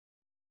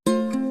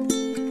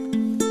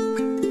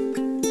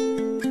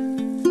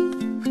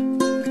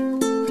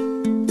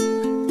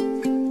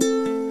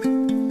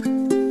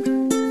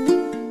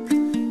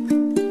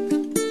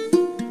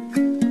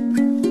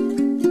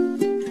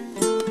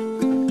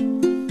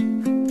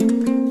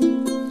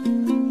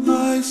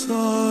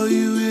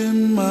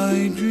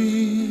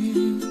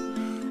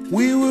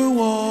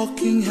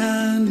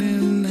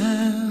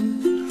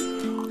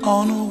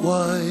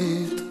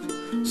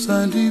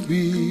sandy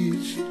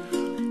beach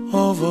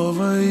of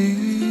Hawaii.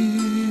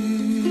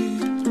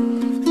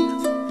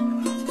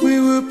 We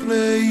were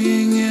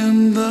playing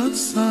in the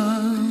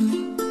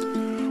sun,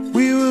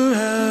 we were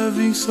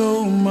having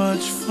so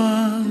much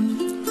fun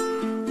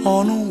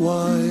on a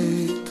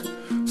white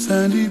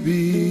sandy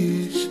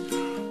beach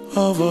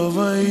of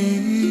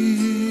Hawaii.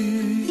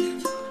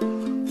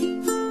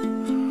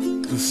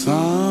 The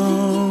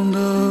sound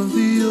of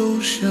the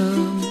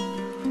ocean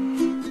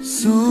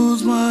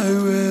soothes my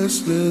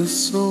restless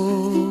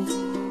soul.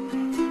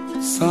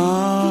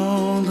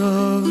 Sound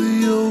of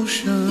the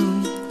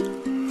ocean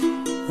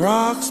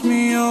rocks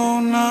me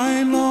all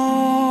night long.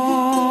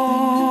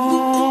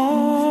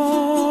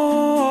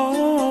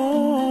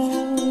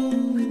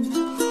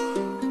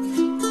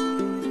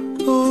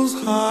 Those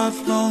hot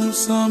long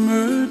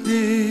summer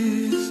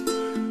days,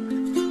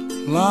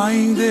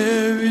 lying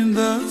there in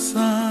the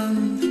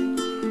sun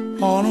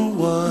on a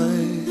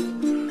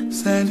white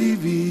sandy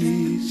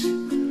beach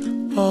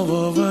of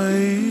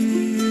Hawaii.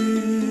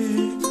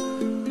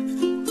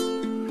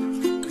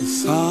 The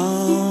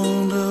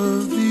sound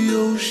of the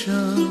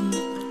ocean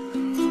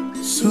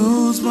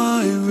soothes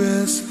my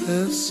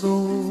restless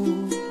soul.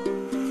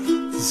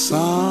 The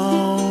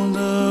sound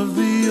of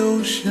the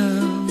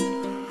ocean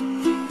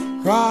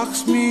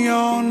rocks me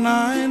all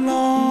night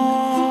long.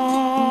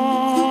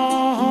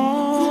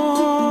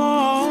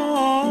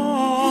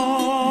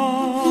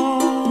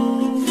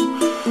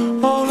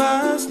 Oh,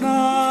 last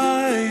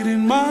night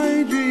in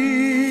my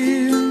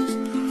dreams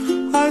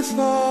I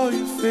saw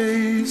your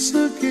face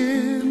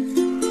again.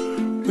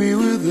 We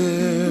were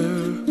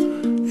there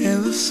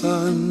in the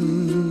sun